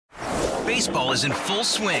Baseball is in full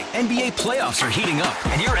swing. NBA playoffs are heating up,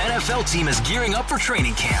 and your NFL team is gearing up for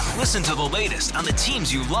training camp. Listen to the latest on the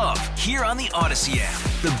teams you love here on the Odyssey app.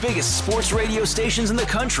 The biggest sports radio stations in the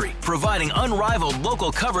country, providing unrivaled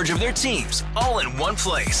local coverage of their teams, all in one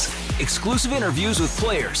place. Exclusive interviews with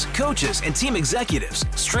players, coaches, and team executives,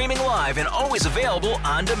 streaming live and always available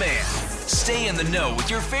on demand. Stay in the know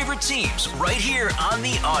with your favorite teams right here on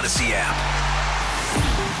the Odyssey app.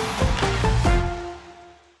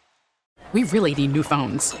 We really need new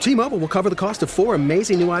phones. T-Mobile will cover the cost of 4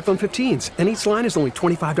 amazing new iPhone 15s, and each line is only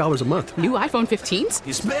 $25 a month. New iPhone 15s?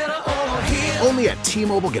 It's better over here. Only at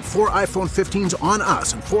T-Mobile, get 4 iPhone 15s on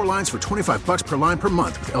us and 4 lines for $25 per line per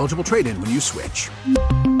month with eligible trade-in when you switch.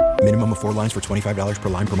 Minimum of 4 lines for $25 per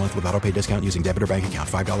line per month with autopay discount using debit or bank account.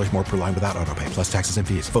 $5 more per line without autopay, plus taxes and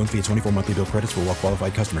fees. Phone fee at 24 monthly bill credits for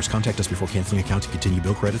well-qualified customers. Contact us before canceling account to continue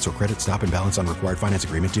bill credits or credit stop and balance on required finance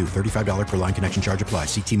agreement due. $35 per line connection charge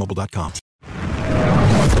applies. See T-Mobile.com.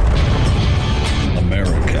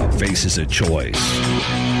 America faces a choice.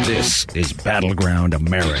 This is Battleground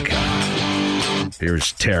America.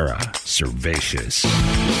 Here's Tara Servatius.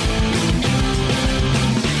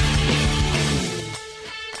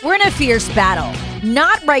 We're in a fierce battle.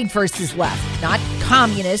 Not right versus left, not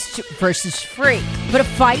communist versus free, but a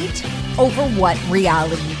fight over what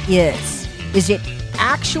reality is. Is it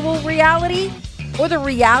actual reality or the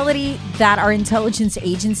reality that our intelligence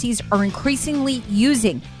agencies are increasingly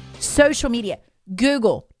using social media,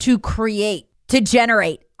 Google, to create, to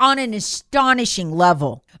generate on an astonishing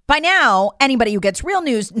level? By now, anybody who gets real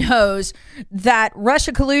news knows that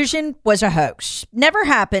Russia collusion was a hoax. Never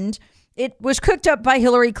happened. It was cooked up by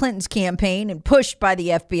Hillary Clinton's campaign and pushed by the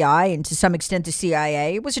FBI and to some extent the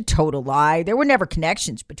CIA. It was a total lie. There were never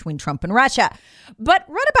connections between Trump and Russia. But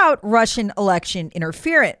what about Russian election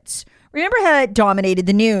interference? Remember how it dominated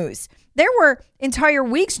the news? There were entire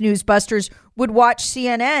weeks newsbusters would watch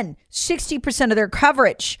CNN. 60% of their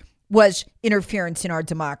coverage was interference in our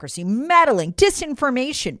democracy, meddling,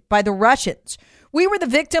 disinformation by the Russians. We were the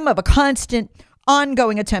victim of a constant,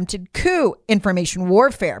 ongoing attempted coup, information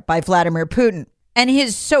warfare by Vladimir Putin and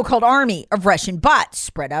his so-called army of Russian bots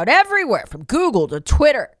spread out everywhere from Google to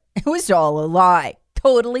Twitter. It was all a lie,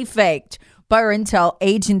 totally faked by our intel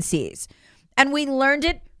agencies. And we learned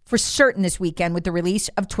it for certain this weekend with the release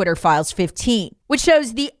of Twitter Files 15, which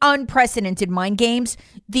shows the unprecedented mind games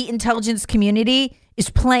the intelligence community is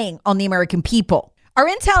playing on the American people. Our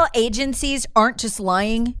intel agencies aren't just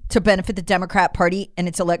lying to benefit the Democrat Party and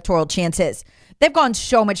its electoral chances. They've gone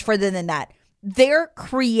so much further than that. They're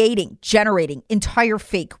creating, generating entire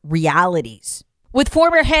fake realities. With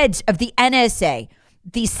former heads of the NSA,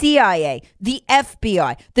 the CIA, the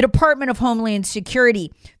FBI, the Department of Homeland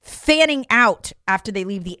Security fanning out after they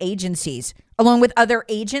leave the agencies, along with other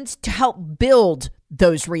agents to help build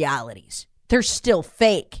those realities. They're still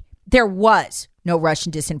fake. There was no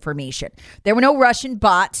Russian disinformation. There were no Russian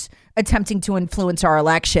bots attempting to influence our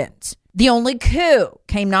elections. The only coup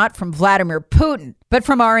came not from Vladimir Putin, but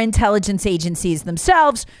from our intelligence agencies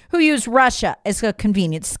themselves, who use Russia as a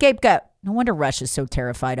convenient scapegoat. No wonder Russia's so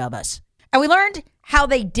terrified of us. And we learned how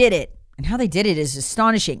they did it, and how they did it is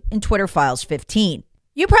astonishing in Twitter Files 15.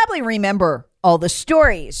 You probably remember all the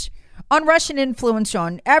stories on Russian influence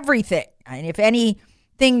on everything. And if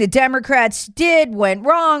anything the Democrats did went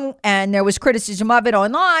wrong and there was criticism of it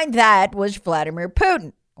online, that was Vladimir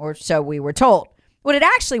Putin, or so we were told. What it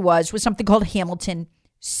actually was something called Hamilton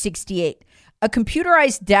 68, a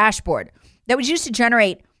computerized dashboard that was used to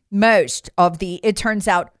generate most of the, it turns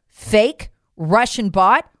out, fake Russian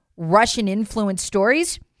bot, Russian influence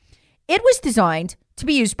stories. It was designed to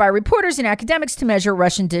be used by reporters and academics to measure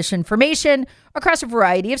Russian disinformation across a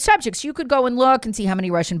variety of subjects. You could go and look and see how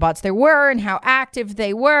many Russian bots there were and how active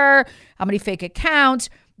they were, how many fake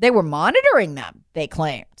accounts. They were monitoring them, they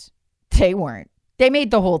claimed. They weren't. They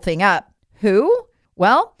made the whole thing up. Who?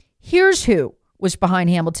 Well, here's who was behind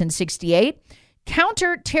Hamilton 68.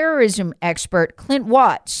 Counterterrorism expert Clint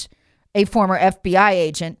Watts, a former FBI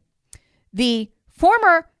agent, the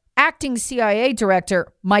former acting CIA director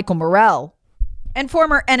Michael Morell, and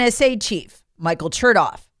former NSA chief Michael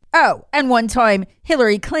Chertoff. Oh, and one-time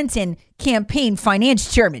Hillary Clinton campaign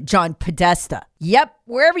finance chairman John Podesta. Yep,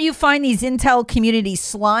 wherever you find these intel community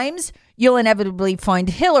slimes, you'll inevitably find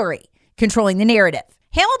Hillary controlling the narrative.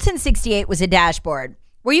 Hamilton 68 was a dashboard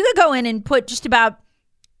where you could go in and put just about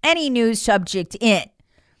any news subject in.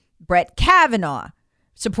 Brett Kavanaugh,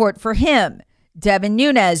 support for him, Devin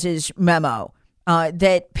Nunes's memo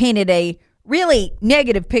that painted a really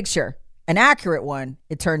negative picture, an accurate one,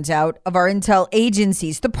 it turns out, of our intel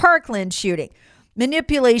agencies, the Parkland shooting,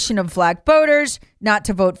 manipulation of black voters not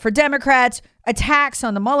to vote for Democrats, attacks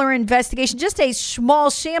on the Mueller investigation, just a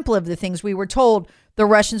small sample of the things we were told the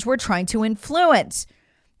Russians were trying to influence.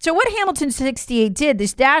 So what Hamilton 68 did,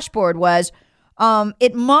 this dashboard, was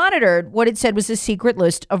it monitored what it said was a secret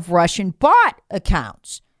list of Russian bot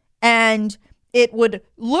accounts. And it would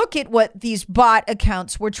look at what these bot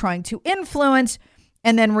accounts were trying to influence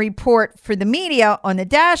and then report for the media on the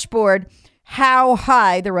dashboard how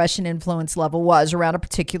high the Russian influence level was around a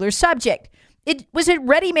particular subject. It was a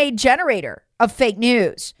ready-made generator of fake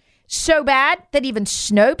news. So bad that even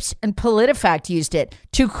Snopes and PolitiFact used it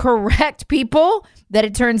to correct people that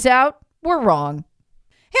it turns out were wrong.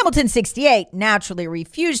 Hamilton 68 naturally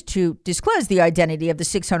refused to disclose the identity of the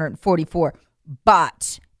 644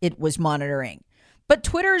 bots it was monitoring. But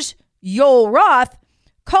Twitter's Yoel Roth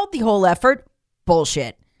called the whole effort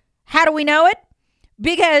bullshit. How do we know it?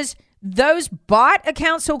 Because those bot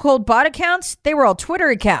accounts, so-called bot accounts, they were all Twitter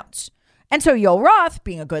accounts. And so Yoel Roth,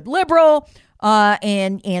 being a good liberal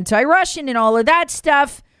and anti-Russian and all of that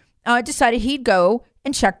stuff, decided he'd go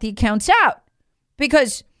and check the accounts out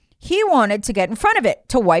because he wanted to get in front of it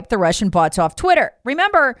to wipe the Russian bots off Twitter.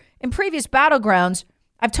 Remember, in previous Battlegrounds,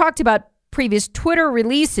 I've talked about previous Twitter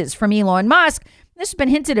releases from Elon Musk. This has been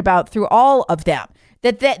hinted about through all of them,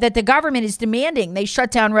 that the government is demanding they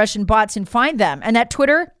shut down Russian bots and find them, and that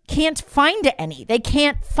Twitter can't find any. They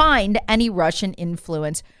can't find any Russian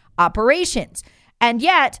influence operations. And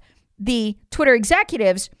yet, the Twitter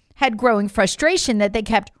executives had growing frustration that they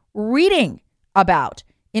kept reading about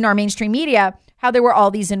in our mainstream media, how there were all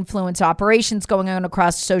these influence operations going on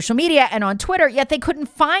across social media and on Twitter, yet they couldn't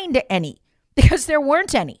find any because there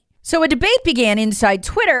weren't any. So a debate began inside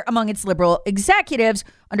Twitter among its liberal executives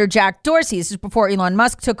under Jack Dorsey, this is before Elon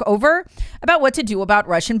Musk took over, about what to do about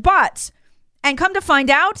Russian bots. And come to find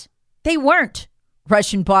out, they weren't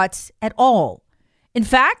Russian bots at all. In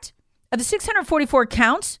fact, of the 644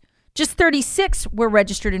 accounts, just 36 were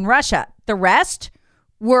registered in Russia. The rest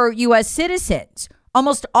were U.S. citizens,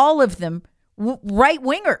 almost all of them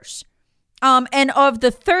right-wingers. And of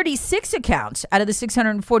the 36 accounts out of the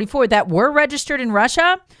 644 that were registered in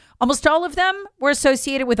Russia, almost all of them were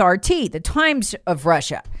associated with RT, the Times of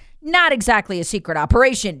Russia. Not exactly a secret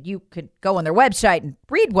operation. You could go on their website and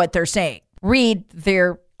read what they're saying. Read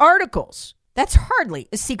their articles. That's hardly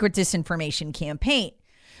a secret disinformation campaign.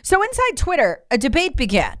 So inside Twitter, a debate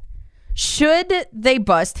began. Should they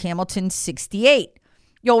bust Hamilton 68?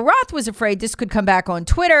 Yoel Roth was afraid this could come back on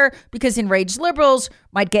Twitter because enraged liberals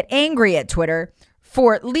might get angry at Twitter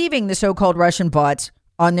for leaving the so-called Russian bots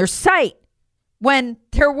on their site when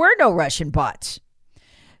there were no Russian bots.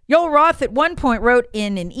 Yoel Roth at one point wrote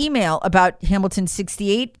in an email about Hamilton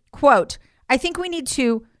 68, quote, "I think we need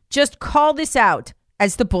to just call this out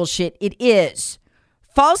as the bullshit it is.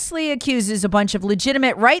 Falsely accuses a bunch of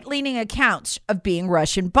legitimate right-leaning accounts of being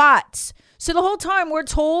Russian bots. So the whole time we're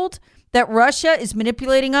told that Russia is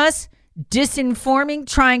manipulating us, disinforming,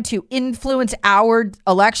 trying to influence our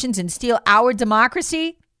elections and steal our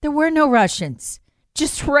democracy. There were no Russians,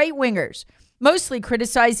 just right-wingers, mostly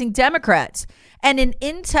criticizing Democrats, and an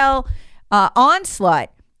intel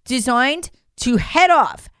onslaught designed to head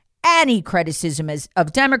off any criticism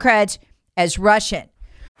of Democrats as Russian."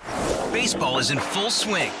 Baseball is in full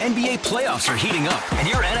swing. NBA playoffs are heating up, and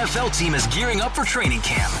your NFL team is gearing up for training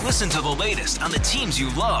camp. Listen to the latest on the teams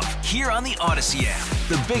you love here on the Odyssey app.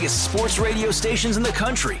 The biggest sports radio stations in the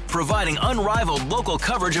country, providing unrivaled local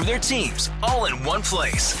coverage of their teams, all in one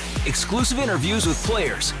place. Exclusive interviews with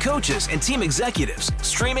players, coaches, and team executives,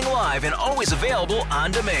 streaming live and always available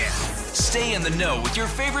on demand. Stay in the know with your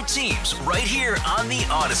favorite teams right here on the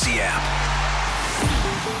Odyssey app.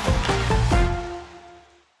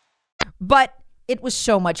 But it was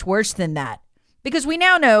so much worse than that, because we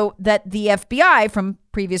now know that the FBI, from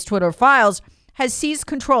previous Twitter files, has seized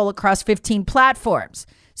control across 15 platforms,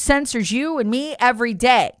 censors you and me every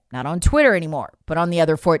day, not on Twitter anymore, but on the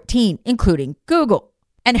other 14, including Google.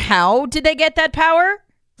 And how did they get that power?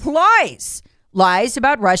 Lies. Lies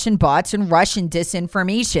about Russian bots and Russian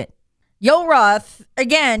disinformation. Yoel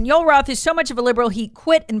Roth is so much of a liberal, he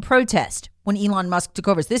quit in protest when Elon Musk took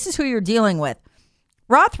over. So this is who you're dealing with.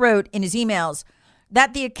 Roth wrote in his emails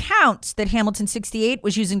that the accounts that Hamilton 68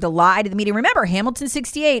 was using to lie to the media. Remember, Hamilton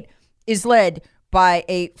 68 is led by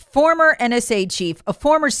a former NSA chief, a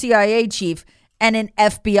former CIA chief, and an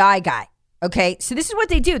FBI guy. Okay, so this is what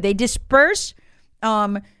they do. They disperse.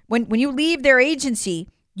 When you leave their agency,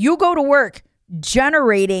 you go to work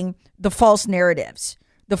generating the false narratives,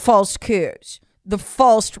 the false coups, the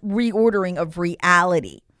false reordering of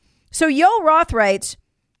reality. So Yoel Roth writes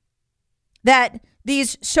that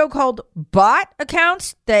these so-called bot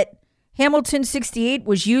accounts that Hamilton 68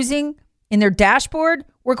 was using in their dashboard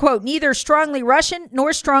were, quote, neither strongly Russian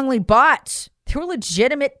nor strongly bots. They were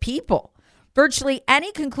legitimate people. Virtually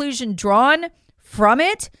any conclusion drawn from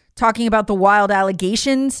it, talking about the wild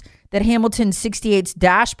allegations that Hamilton 68's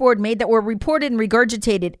dashboard made that were reported and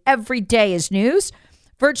regurgitated every day as news,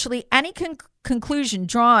 virtually any conclusion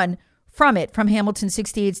drawn from it, from Hamilton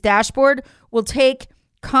 68's dashboard, will take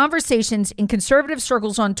conversations in conservative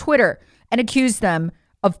circles on Twitter and accuse them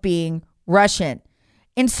of being Russian.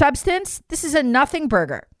 In substance, this is a nothing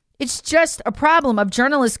burger. It's just a problem of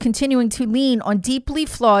journalists continuing to lean on deeply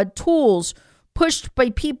flawed tools pushed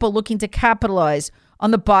by people looking to capitalize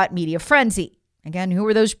on the bot media frenzy. Again, who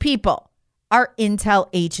are those people? Our intel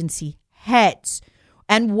agency heads.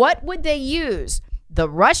 And what would they use the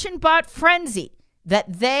Russian bot frenzy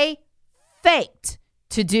that they faked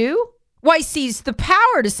to do? Why, seize the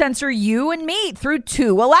power to censor you and me through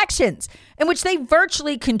 2 elections in which they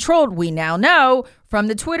virtually controlled, we now know from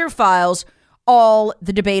the Twitter files, all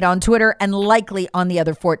the debate on Twitter and likely on the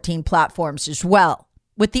other 14 platforms as well,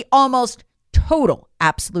 with the almost total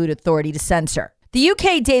absolute authority to censor. The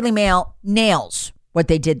UK Daily Mail nails what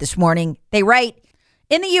they did this morning. They write,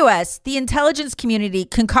 in the US, the intelligence community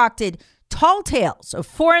concocted tall tales of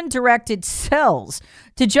foreign-directed cells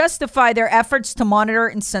to justify their efforts to monitor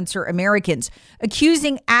and censor Americans,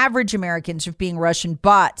 accusing average Americans of being Russian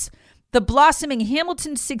bots. The blossoming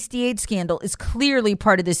Hamilton 68 scandal is clearly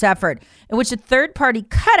part of this effort, in which a third-party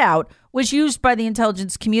cutout was used by the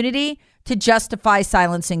intelligence community to justify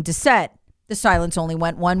silencing dissent. The silence only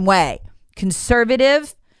went one way: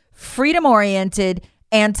 conservative, freedom-oriented,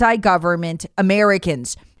 anti-government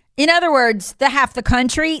Americans. In other words, the half the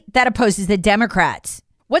country that opposes the Democrats.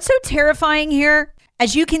 What's so terrifying here,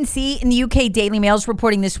 as you can see in the UK Daily Mail's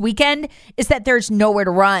reporting this weekend, is that there's nowhere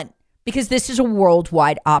to run because this is a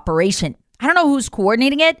worldwide operation. I don't know who's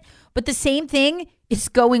coordinating it, but the same thing is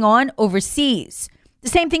going on overseas. The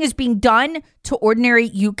same thing is being done to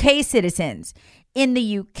ordinary UK citizens. In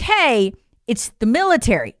the UK, it's the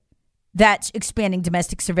military that's expanding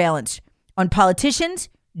domestic surveillance on politicians,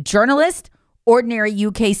 journalists, ordinary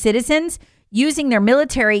UK citizens, using their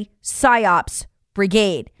military PSYOPs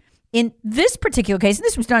brigade. In this particular case, and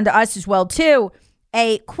this was done to us as well too,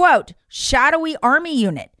 a, quote, shadowy army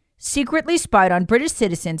unit secretly spied on British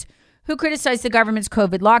citizens who criticized the government's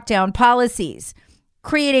COVID lockdown policies,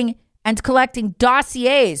 creating and collecting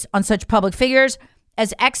dossiers on such public figures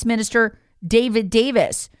as ex-minister David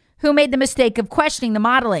Davis, who made the mistake of questioning the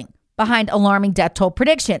modeling behind alarming death toll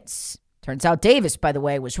predictions. Turns out Davis, by the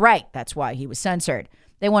way, was right. That's why he was censored.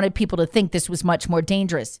 They wanted people to think this was much more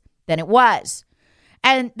dangerous than it was.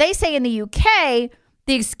 And they say in the UK,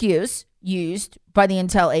 the excuse used by the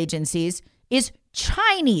intel agencies is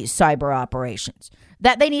Chinese cyber operations,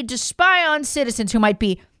 that they need to spy on citizens who might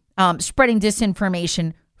be spreading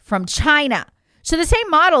disinformation from China. So the same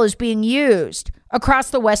model is being used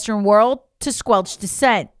across the Western world to squelch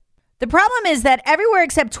dissent. The problem is that everywhere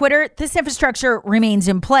except Twitter, this infrastructure remains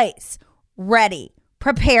in place, ready,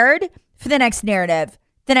 prepared for the next narrative,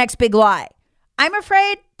 the next big lie. I'm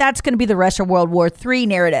afraid that's going to be the Russia World War III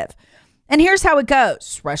narrative. And here's how it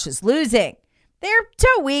goes. Russia's losing. They're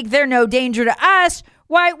so weak, they're no danger to us.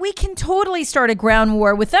 Why, we can totally start a ground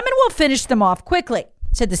war with them and we'll finish them off quickly,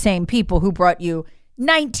 said the same people who brought you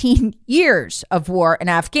 19 years of war in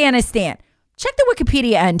Afghanistan. Check the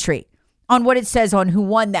Wikipedia entry on what it says on who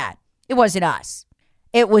won that. It wasn't us.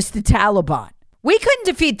 It was the Taliban. We couldn't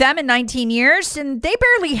defeat them in 19 years, and they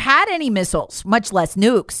barely had any missiles, much less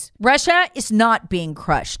nukes. Russia is not being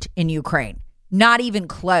crushed in Ukraine. Not even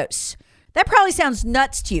close. That probably sounds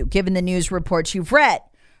nuts to you, given the news reports you've read.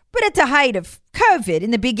 But at the height of COVID,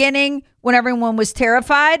 in the beginning, when everyone was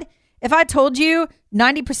terrified, if I told you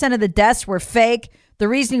 90% of the deaths were fake, the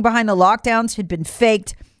reasoning behind the lockdowns had been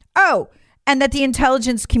faked, and that the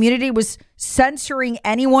intelligence community was censoring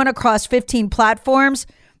anyone across 15 platforms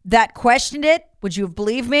that questioned it, would you have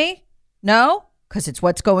believed me? No, because it's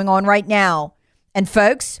what's going on right now. And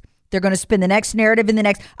folks, they're going to spin the next narrative in the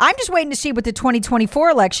next. I'm just waiting to see what the 2024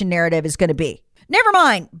 election narrative is going to be. Never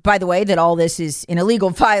mind, by the way, that all this is an illegal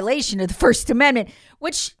violation of the First Amendment,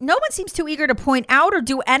 which no one seems too eager to point out or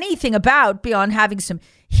do anything about beyond having some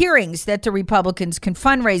hearings that the Republicans can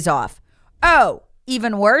fundraise off. Oh,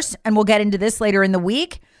 even worse, and we'll get into this later in the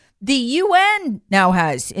week, the UN now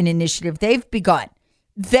has an initiative they've begun.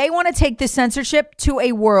 They want to take the censorship to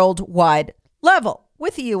a worldwide level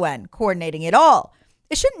with the UN coordinating it all.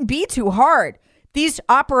 It shouldn't be too hard. These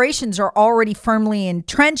operations are already firmly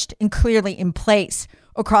entrenched and clearly in place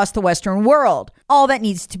across the Western world. All that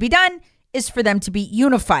needs to be done is for them to be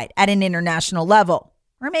unified at an international level.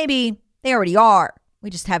 Or maybe they already are. We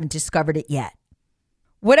just haven't discovered it yet.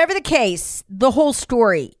 Whatever the case, the whole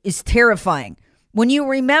story is terrifying when you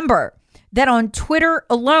remember that on Twitter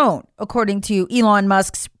alone, according to Elon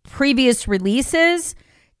Musk's previous releases,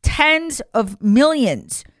 tens of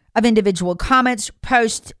millions of individual comments,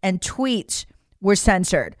 posts, and tweets were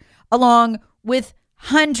censored, along with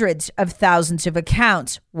hundreds of thousands of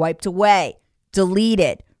accounts wiped away,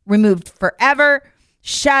 deleted, removed forever,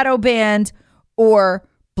 shadow banned, or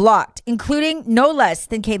blocked, including no less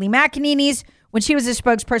than Kayleigh McEnany's when she was a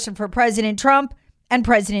spokesperson for President Trump and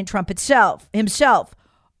President Trump himself.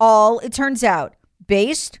 All, it turns out,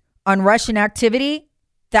 based on Russian activity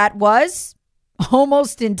that was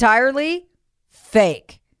almost entirely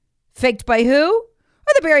fake. Faked by who?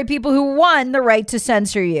 Or the very people who won the right to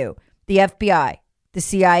censor you. The FBI, the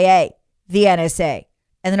CIA, the NSA,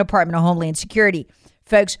 and the Department of Homeland Security.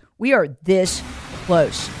 Folks, we are this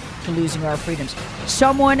close to losing our freedoms.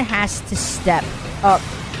 Someone has to step up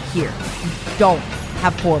here. We don't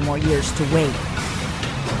have 4 more years to wait.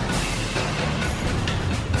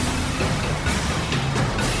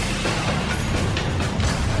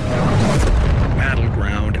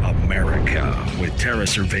 Battleground America with Tara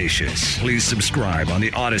Servatius. Please subscribe on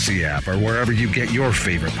the Odyssey app or wherever you get your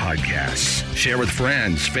favorite podcasts. Share with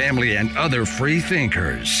friends, family, and other free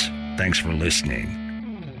thinkers. Thanks for listening.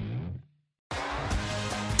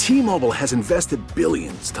 T-Mobile has invested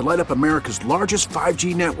billions to light up America's largest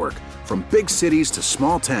 5G network, from big cities to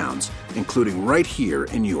small towns, including right here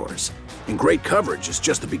in yours. And great coverage is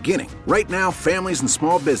just the beginning. Right now, families and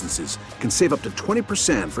small businesses can save up to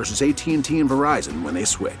 20% versus AT&T and Verizon when they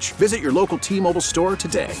switch. Visit your local T-Mobile store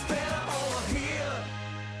today.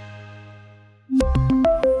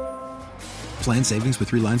 Plan savings with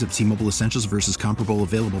 3 lines of T-Mobile Essentials versus comparable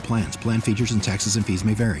available plans. Plan features and taxes and fees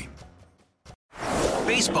may vary.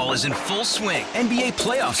 Baseball is in full swing. NBA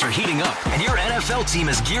playoffs are heating up, and your NFL team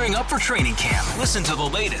is gearing up for training camp. Listen to the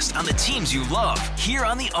latest on the teams you love here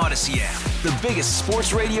on the Odyssey app. The biggest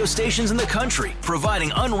sports radio stations in the country,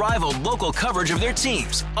 providing unrivaled local coverage of their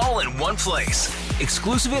teams, all in one place.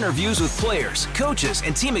 Exclusive interviews with players, coaches,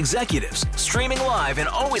 and team executives, streaming live and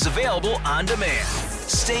always available on demand.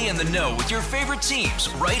 Stay in the know with your favorite teams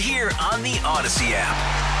right here on the Odyssey app.